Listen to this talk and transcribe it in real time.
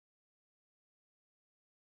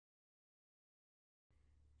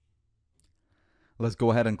Let's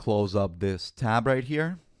go ahead and close up this tab right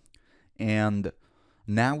here. And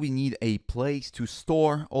now we need a place to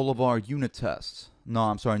store all of our unit tests. No,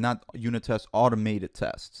 I'm sorry, not unit tests, automated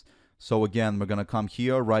tests. So again, we're going to come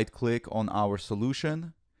here, right click on our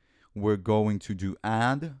solution. We're going to do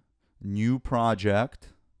add new project.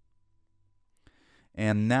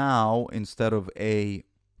 And now instead of a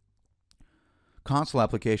console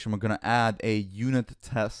application, we're going to add a unit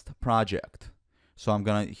test project. So I'm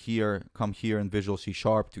going to come here in Visual C#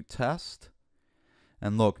 to test.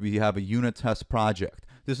 And look, we have a unit test project.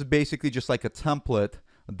 This is basically just like a template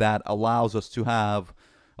that allows us to have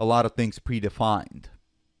a lot of things predefined.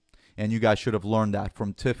 And you guys should have learned that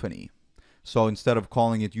from Tiffany. So instead of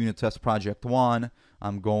calling it unit test project 1,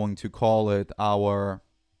 I'm going to call it our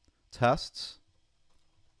tests.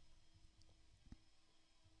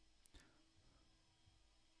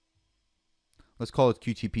 Let's call it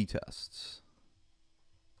QTP tests.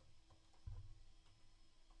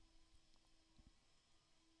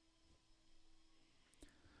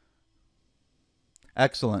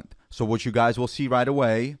 Excellent. So what you guys will see right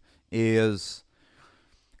away is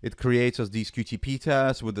it creates us these QTP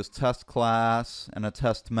tests with this test class and a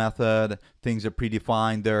test method. Things are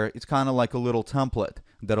predefined there. It's kind of like a little template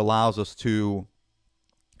that allows us to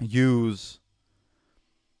use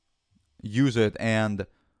it and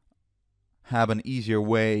have an easier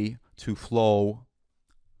way to flow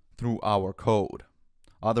through our code.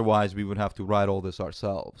 Otherwise, we would have to write all this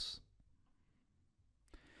ourselves.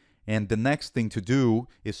 And the next thing to do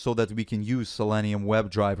is, so that we can use Selenium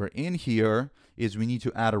WebDriver in here, is we need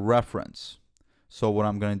to add a reference. So what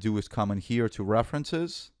I'm going to do is come in here to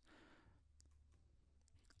references,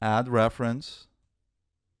 add reference,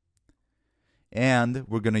 and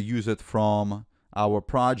we're going to use it from our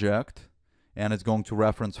project, and it's going to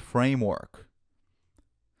reference framework.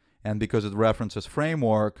 And because it references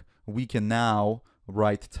framework, we can now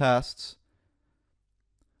write tests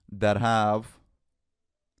that have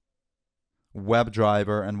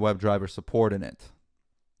WebDriver and WebDriver support in it.